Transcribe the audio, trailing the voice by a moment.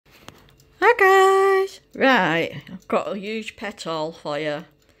Hi guys! Right, I've got a huge pet haul for you.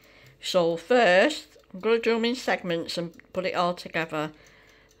 So first, I'm going to do them in segments and put it all together.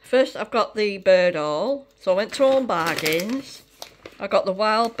 First I've got the bird haul. So I went to Home Bargains. I got the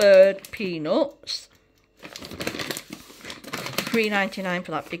wild bird peanuts. $3.99 for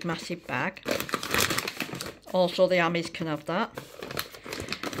that big massive bag. Also the Ammies can have that.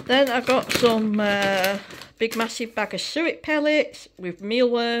 Then I got some big massive bag of suet pellets with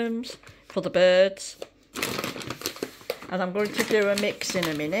mealworms for the birds, and I'm going to do a mix in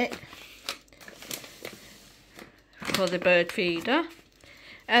a minute for the bird feeder.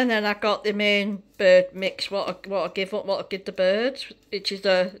 And then I got the main bird mix, what I give the birds, which is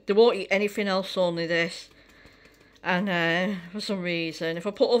they won't eat anything else, only this. And for some reason, if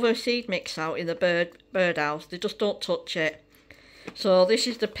I put other seed mix out in the bird house, they just don't touch it. So this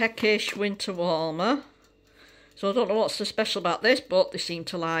is the Peckish winter warmer. So I don't know what's so special about this, but they seem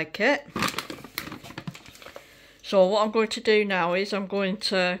to like it. So what I'm going to do now is I'm going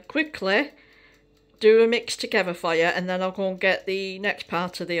to quickly do a mix together for you, and then I'll go and get the next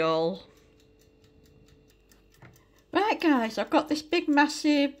part of the haul. Right guys, I've got this big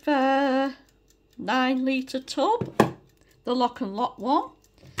massive 9-litre tub, the Lock and Lock one.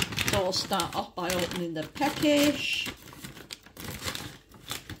 So I'll start off by opening the Peckish.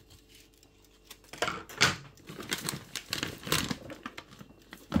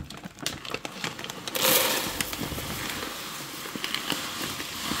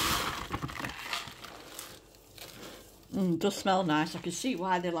 Does smell nice. I can see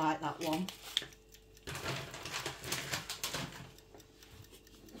why they like that one.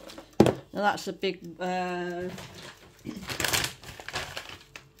 Now that's a big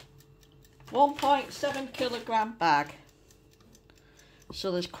 1.7 kilogram bag.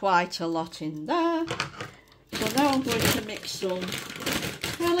 So there's quite a lot in there. So now I'm going to mix some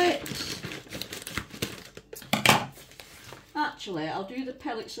pellets. Actually, I'll do the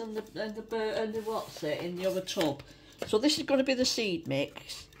pellets and the what's it in the other tub. So this is going to be the seed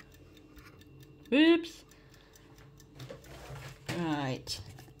mix. Oops. Right.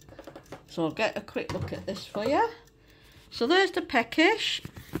 So I'll get a quick look at this for you. So there's the Peckish.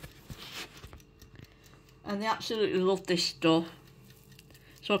 And they absolutely love this stuff.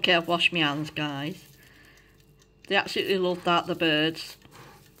 It's okay, I've washed my hands, guys. They absolutely love that, the birds.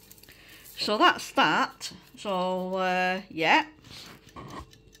 So that's that. So, yeah.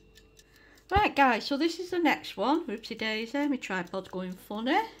 Right guys, so this is the next one. Whoopsie daisy, my tripod's going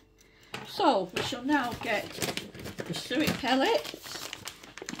funny. So we shall now get the suet pellets.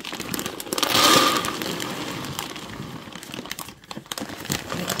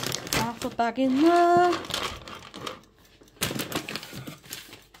 Mix half a bag in there.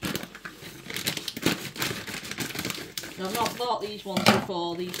 Now, I've not bought these ones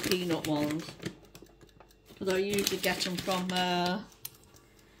before, these peanut ones, because I usually get them from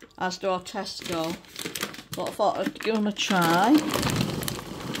Asda or Tesco, but I thought I'd give them a try.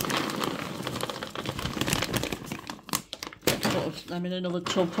 Put them in another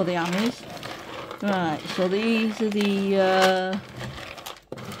tub for the Ammies. Right, so these are the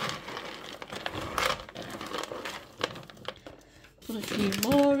put a few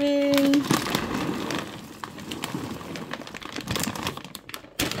more in.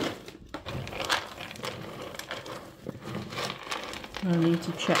 I need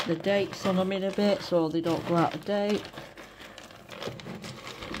to check the dates on them in a bit so they don't go out of date.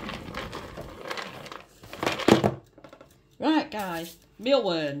 Right guys,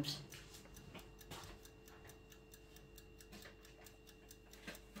 mealworms.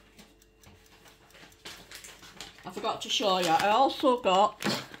 I forgot to show you, I also got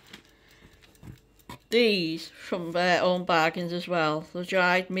these from their Home Bargains as well, the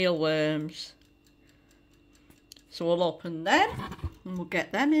dried mealworms. So we'll open them and we'll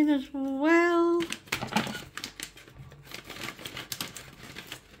get them in as well.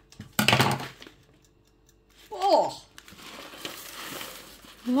 Oh!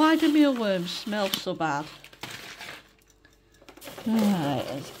 Why do mealworms smell so bad? Right,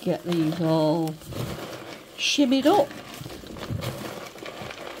 let's get these all shimmied up.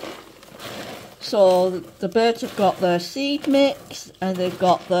 So the birds have got their seed mix and they've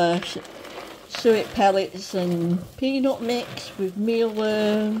got their suet pellets and peanut mix with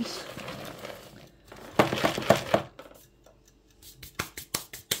mealworms.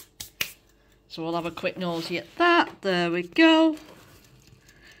 So we'll have a quick nosy at that. There we go.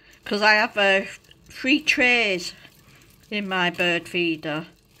 Because I have 3 trays in my bird feeder,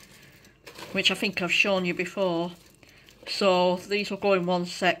 which I think I've shown you before. So these will go in one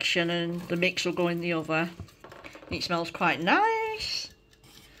section and the mix will go in the other. It smells quite nice.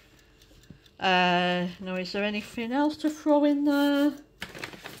 Now, is there anything else to throw in there?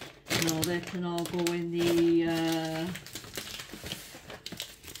 No, they can all go in the...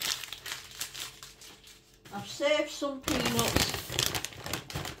 I've saved some peanuts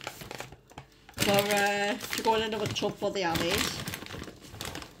for to go in another tub for the Annies.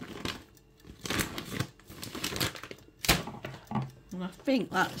 And I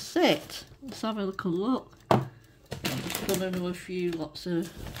think that's it. Let's have a look. I'm just going to do a few lots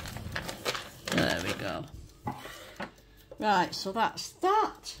of... There we go. Right, so that's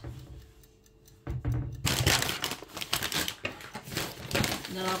that.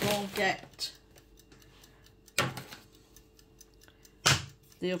 And then I won't get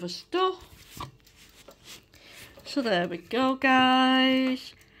the other stuff. So there we go,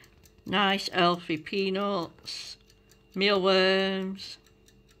 guys. Nice healthy peanuts, mealworms,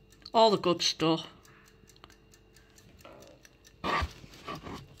 all the good stuff. There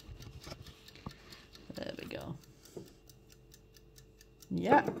we go.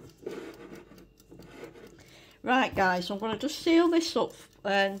 Yeah. Right, guys, so I'm going to just seal this up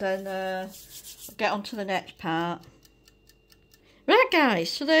and then I'll get on to the next part. Right,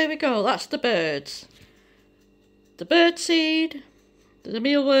 guys, so there we go. That's the birds. The bird seed, the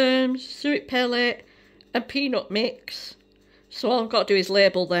mealworms, suet pellet and peanut mix. So all I've got to do is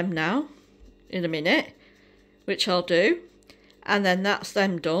label them now in a minute, which I'll do. And then that's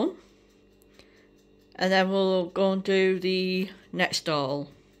them done. And then we'll go and do the next stall.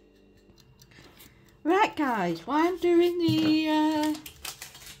 Right, guys, while I'm doing the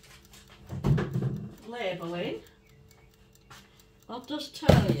labelling, I'll just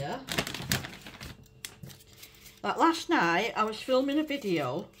tell you that last night I was filming a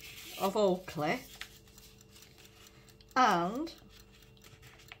video of Oakley and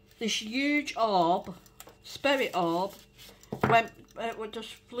this huge orb, spirit orb, went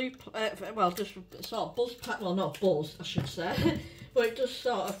just flew, well, just sort of buzzed past, well, not buzzed, I should say, but it just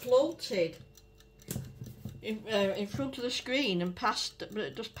sort of floated in front of the screen and passed,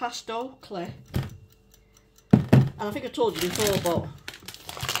 just past Oakley. And I think I told you before, but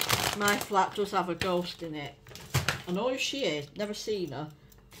my flat does have a ghost in it. I know who she is, never seen her,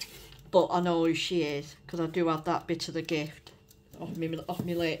 but I know who she is because I do have that bit of the gift of my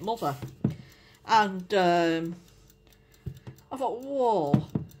late mother. And I thought, whoa!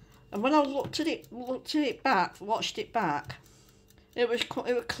 And when I watched it back, it was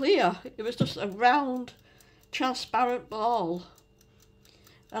clear. It was just a round, transparent ball,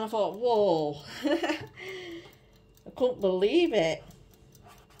 and I thought, whoa! I couldn't believe it.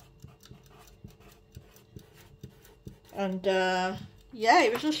 And yeah,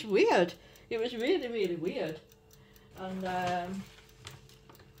 it was just weird. It was really, really weird. And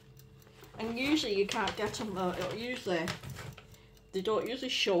usually you can't get them. Usually they don't usually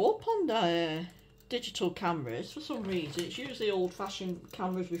show up on the digital cameras for some reason. It's usually old-fashioned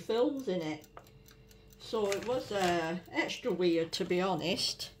cameras with films in it. So it was extra weird, to be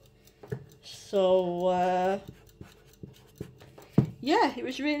honest. So yeah, it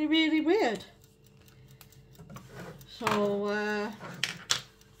was really, really weird. So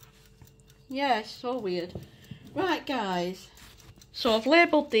yeah, it's so weird. Right, guys, so I've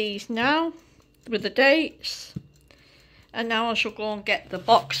labelled these now with the dates, and now I shall go and get the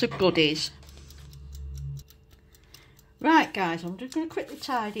box of goodies. Right, guys, I'm just going to quickly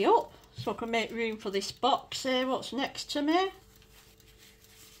tidy up so I can make room for this box here, what's next to me.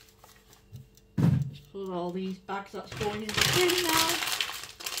 Just put all these bags that's going in the bin now,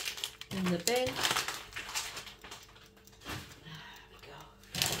 in the bin.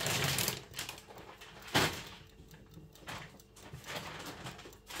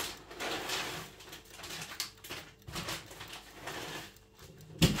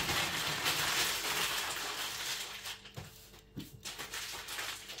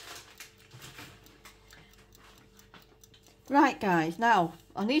 Right, guys, now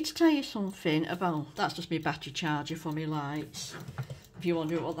I need to tell you something about, that's just my battery charger for my lights, if you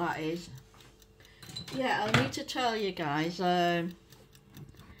wonder what that is. Yeah, I need to tell you guys, the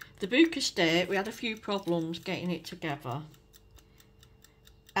Book Estate, we had a few problems getting it together,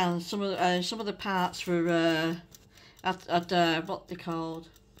 and some of the parts were had what they called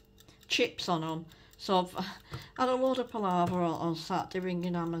chips on them. So I've had a load of palaver on Saturday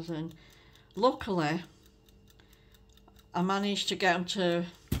ringing Amazon. Luckily, I managed to get them to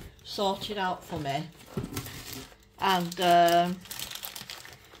sort it out for me, and I'm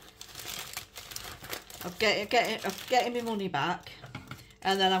getting my money back,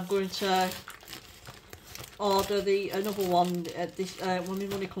 and then I'm going to order another one when my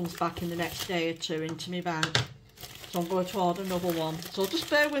money comes back in the next day or two into my bank. So I'm going to order another one. So just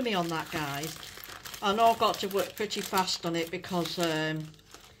bear with me on that, guys. I know I've got to work pretty fast on it because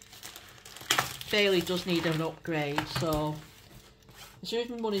Bailey does need an upgrade. So as soon as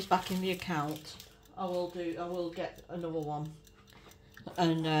my money's back in the account, I will get another one.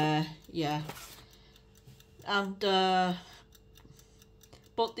 And yeah. And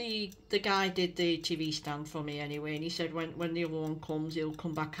but the guy did the TV stand for me anyway, and he said when the other one comes, he'll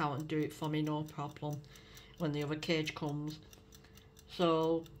come back out and do it for me, no problem, when the other cage comes.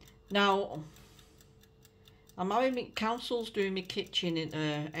 So now I'm having my council's doing my kitchen in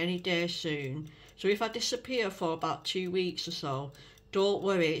any day soon. So if I disappear for about 2 weeks or so, don't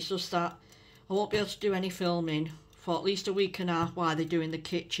worry, it's just that I won't be able to do any filming for at least a week and a half while they're doing the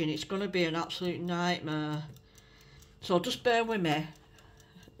kitchen. It's going to be an absolute nightmare. So just bear with me.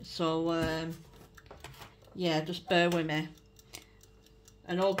 So yeah, just bear with me.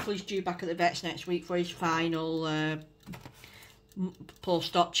 And hopefully he's due back at the vet's next week for his final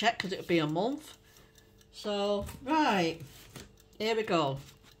post-op check, because it'll be a month. So right, here we go.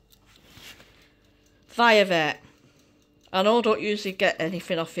 Via Vet. I know I don't usually get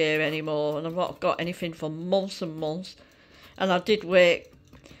anything off here anymore, and I've not got anything for months and months. And I did wait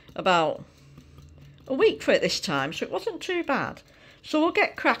about a week for it this time, so it wasn't too bad. So we'll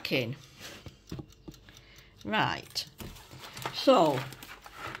get cracking. Right. So,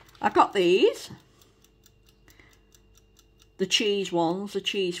 I got these. The cheese ones, the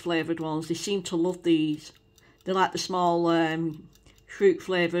cheese flavoured ones. They seem to love these. They're like the small fruit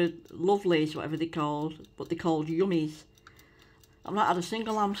flavoured lovelies, whatever they're called. But they're called yummies. I've not had a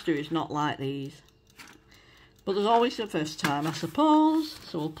single hamster who's not like these. But there's always the first time, I suppose.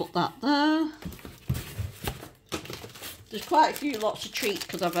 So we'll put that there. There's quite a few lots of treats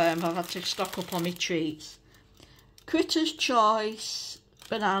because I've had to stock up on my treats. Critters Choice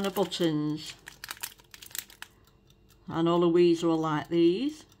banana buttons. I know Louisa will like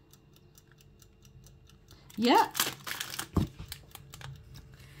these. Yeah.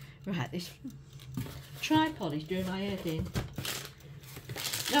 Right, this tripod is doing my head in.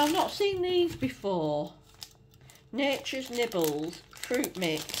 Now, I've not seen these before. Nature's Nibbles fruit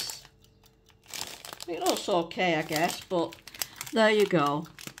mix. It looks okay, I guess, but there you go.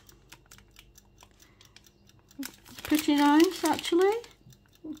 Pretty nice, actually.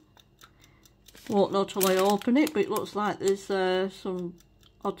 Won't know till I open it, but it looks like there's some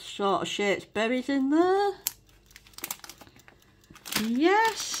odd sort of shaped berries in there.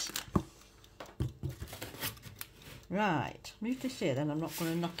 Yes. Right, move this here then, I'm not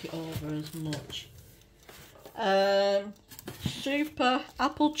going to knock it over as much. Super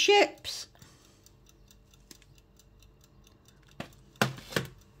apple chips.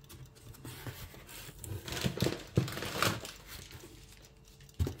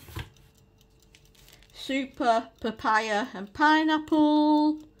 Super papaya and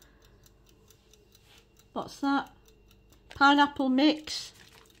pineapple. What's that? Pineapple mix.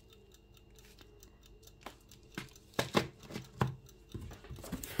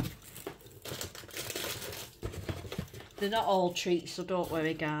 They're not all treats, so don't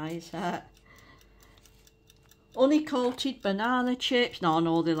worry, guys. Honey coated banana chips. No, I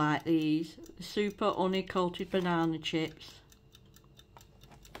know they like these. Super honey coated banana chips.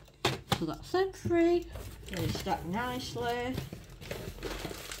 So that's them three. They stack nicely.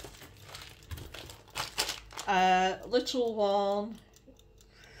 Little one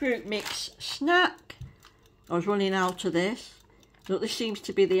fruit mix snack. I was running out of this. But this seems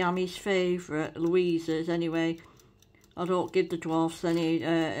to be the Ammy's favourite, Louisa's anyway. I don't give the dwarfs any,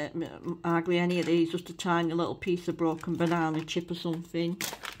 hardly any of these, just a tiny little piece of broken banana chip or something.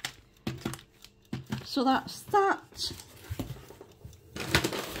 So that's that.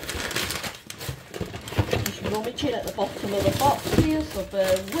 Just rummaging at the bottom of the box here, so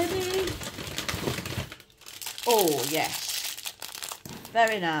bear with me. Oh, yes.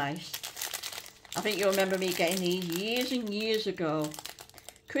 Very nice. I think you remember me getting these years and years ago.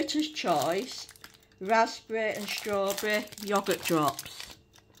 Critters Choice raspberry and strawberry yoghurt drops.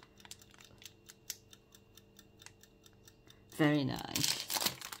 Very nice.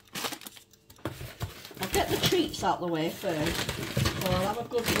 I'll get the treats out the way first, so I'll have a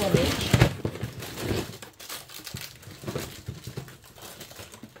good rummage.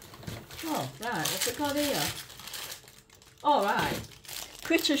 Oh, right, what's it got here? All right,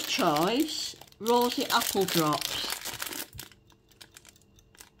 Critters Choice rosy apple drops.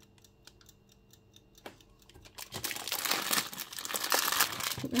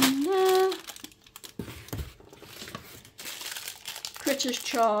 Put them there. Critters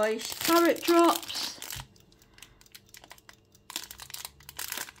Choice carrot drops.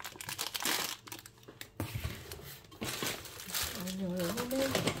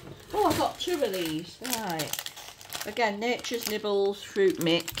 2 of these. Right. Again, Nature's Nibbles fruit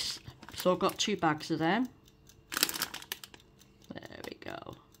mix. So I've got 2 bags of them. There we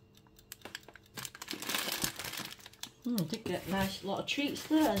go. I did get a nice lot of treats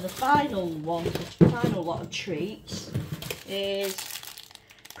there. And the final one, the final lot of treats is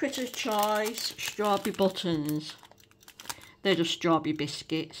Critter's Choice Strawberry Buttons. They're just strawberry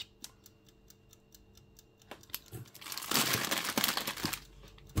biscuits.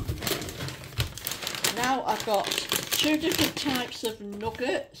 Now I've got 2 different types of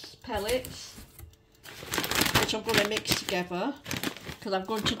nuggets, pellets, which I'm going to mix together because I'm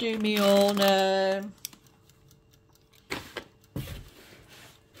going to do my own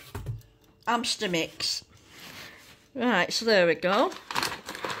Amster mix. Right, so there we go.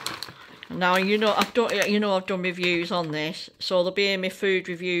 Now I've done reviews on this, so they'll be in my food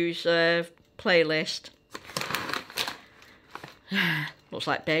reviews playlist. Looks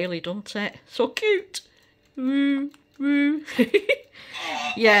like Bailey, doesn't it? So cute. Woo, woo.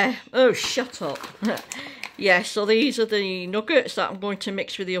 Yeah. Oh, shut up. Yeah. So these are the nuggets that I'm going to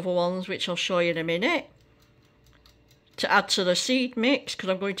mix with the other ones, which I'll show you in a minute. To add to the seed mix, because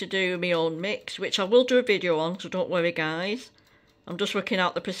I'm going to do my own mix, which I will do a video on. So don't worry, guys. I'm just working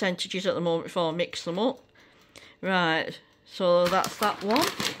out the percentages at the moment before I mix them up. Right, so that's that one.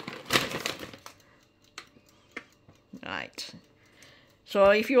 Right.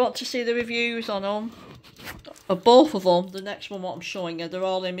 So if you want to see the reviews on them, of both of them, the next one what I'm showing you, they're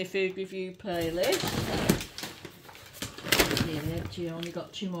all in my food review playlist. Yeah, you only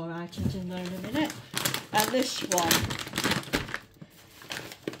got 2 more items in there in a minute. And this one.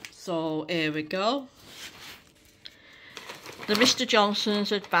 So here we go. The Mr.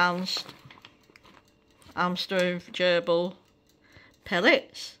 Johnson's Advanced Amster Gerbil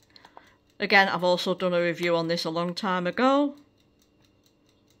Pellets. Again, I've also done a review on this a long time ago.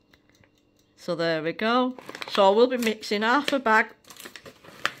 So there we go. So I will be mixing half a bag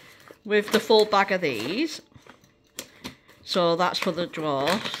with the full bag of these. So that's for the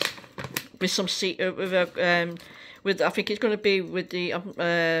dwarfs. With some I think it's going to be with the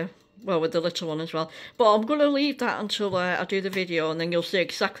well, with the little one as well. But I'm going to leave that until I do the video, and then you'll see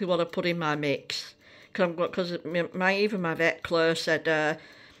exactly what I put in my mix. Because even my vet, Claire, said,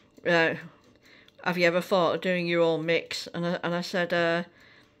 have you ever thought of doing your own mix? And I said,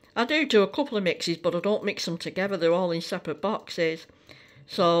 I do a couple of mixes, but I don't mix them together. They're all in separate boxes.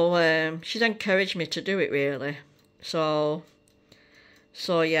 So she's encouraged me to do it, really. So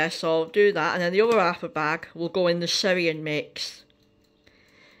yeah, so I'll do that. And then the other half a bag will go in the Syrian mix.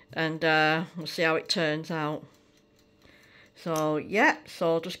 And we'll see how it turns out. So yeah,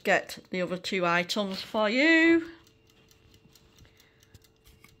 so I'll just get the other 2 items for you.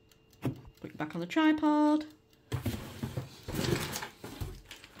 Put it back on the tripod.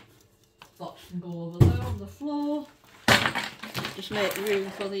 Box can go over there on the floor. Just make room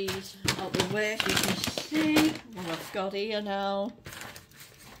for these out the way so you can see what I've got here now.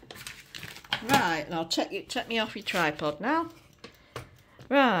 Right, now take me off your tripod now.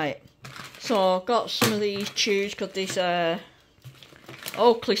 Right, so I've got some of these chews because this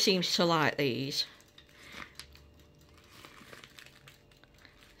Oakley seems to like these.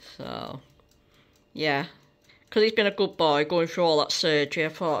 So, yeah, because he's been a good boy going through all that surgery, I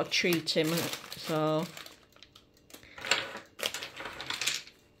thought I'd treat him. So,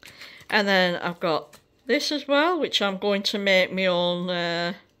 and then I've got this as well, which I'm going to make my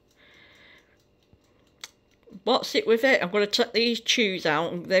own. What's it with it? I'm going to take these chews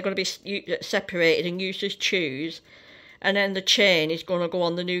out, and they're going to be separated and used as chews. And then the chain is going to go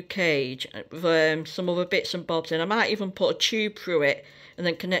on the new cage with some other bits and bobs in. I might even put a tube through it and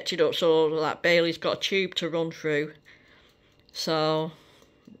then connect it up so that Bailey's got a tube to run through. So,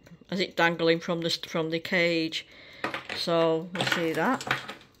 as it dangling from the cage. So, we'll see that.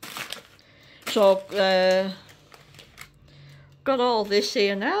 So, got all this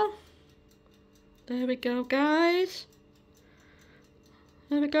here now. There we go, guys.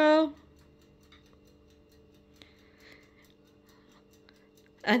 There we go.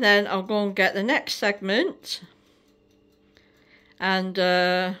 And then I'll go and get the next segment. And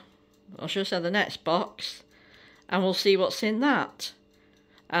I should say the next box. And we'll see what's in that.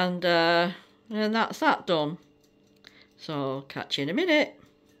 And then that's that done. So, catch you in a minute.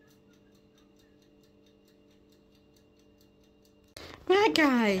 Right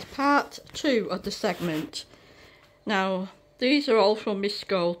guys, part 2 of the segment. Now, these are all from Miss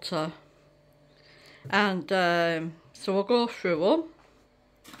Scoulter. And so we'll go through them.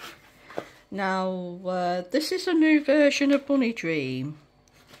 Now, this is a new version of Bunny Dream.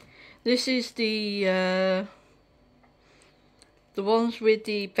 This is the the ones with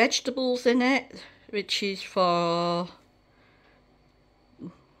the vegetables in it, which is for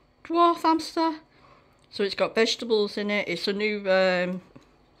dwarf hamster. So it's got vegetables in it. It's a new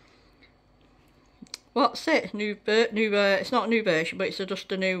what's it? It's not a new version, but it's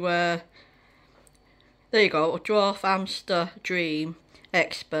just a new there you go, a dwarf hamster dream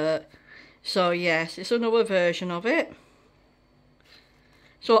expert. So yes, it's another version of it.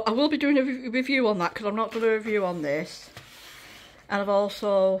 So I will be doing a review on that, because I'm not doing a review on this. And I've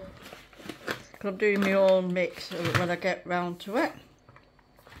also, because I'm doing my own mix when I get round to it.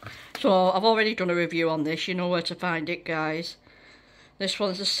 So I've already done a review on this, you know where to find it, guys. This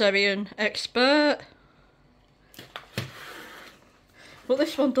one's a Syrian expert. But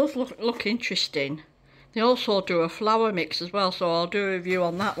this one does look interesting. They also do a flour mix as well, so I'll do a review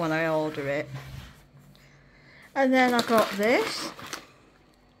on that when I order it. And then I got this.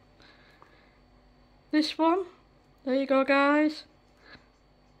 This one. There you go, guys.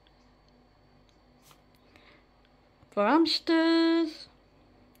 For hamsters,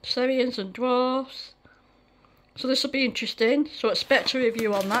 Syrians and dwarfs. So this will be interesting. So expect a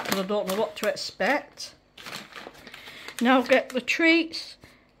review on that, because I don't know what to expect. Now get the treats.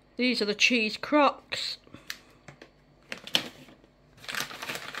 These are the cheese crocs.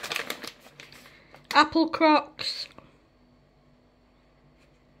 Apple crocs.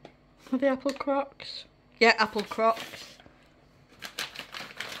 Are they apple crocs? Yeah, apple crocs.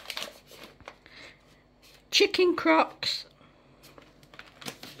 Chicken crocs.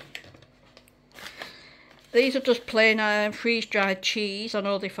 These are just plain freeze-dried cheese. I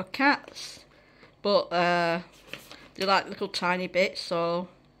know they're for cats, but they like little tiny bits, so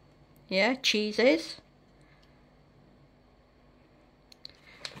yeah, cheeses.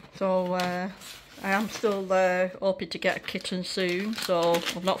 So I am still hoping to get a kitten soon, so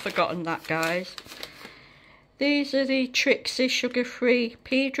I've not forgotten that, guys. These are the Trixie sugar-free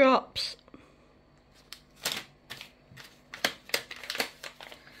pea drops.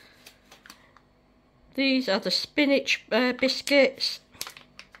 These are the spinach biscuits.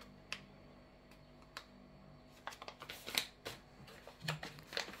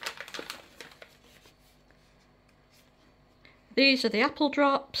 These are the apple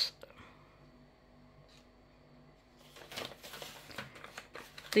drops.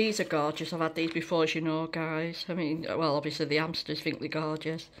 These are gorgeous. I've had these before, as you know, guys. I mean, well, obviously the hamsters think they're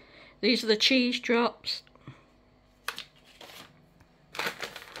gorgeous. These are the cheese drops.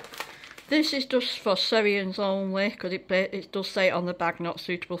 This is just for Syrians only, because it does say it on the bag, not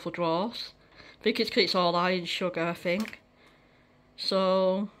suitable for dwarfs. I think it's because it's all iron sugar, I think.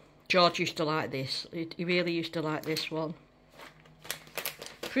 So, George used to like this. He really used to like this one.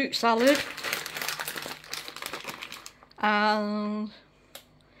 Fruit salad. And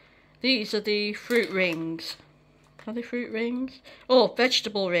these are the fruit rings. Are they fruit rings? Oh,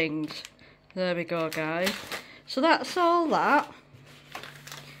 vegetable rings. There we go, guys. So that's all that.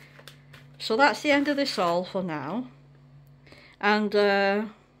 So that's the end of this haul for now. And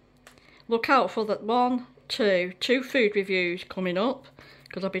look out for that two food reviews coming up,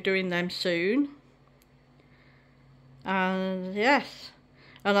 because I'll be doing them soon. And yes,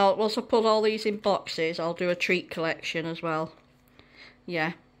 and once I put all these in boxes, I'll do a treat collection as well.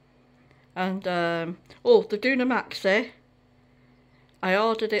 Yeah. And oh, the Duna Maxi, I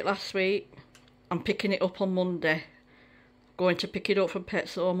ordered it last week. I'm picking it up on Monday. Going to pick it up from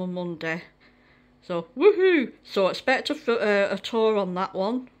Pets at Home on Monday. So woohoo! So expect a tour on that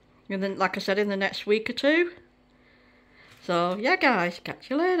one, and then, like I said, in the next week or two. So yeah, guys,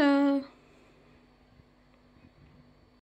 catch you later.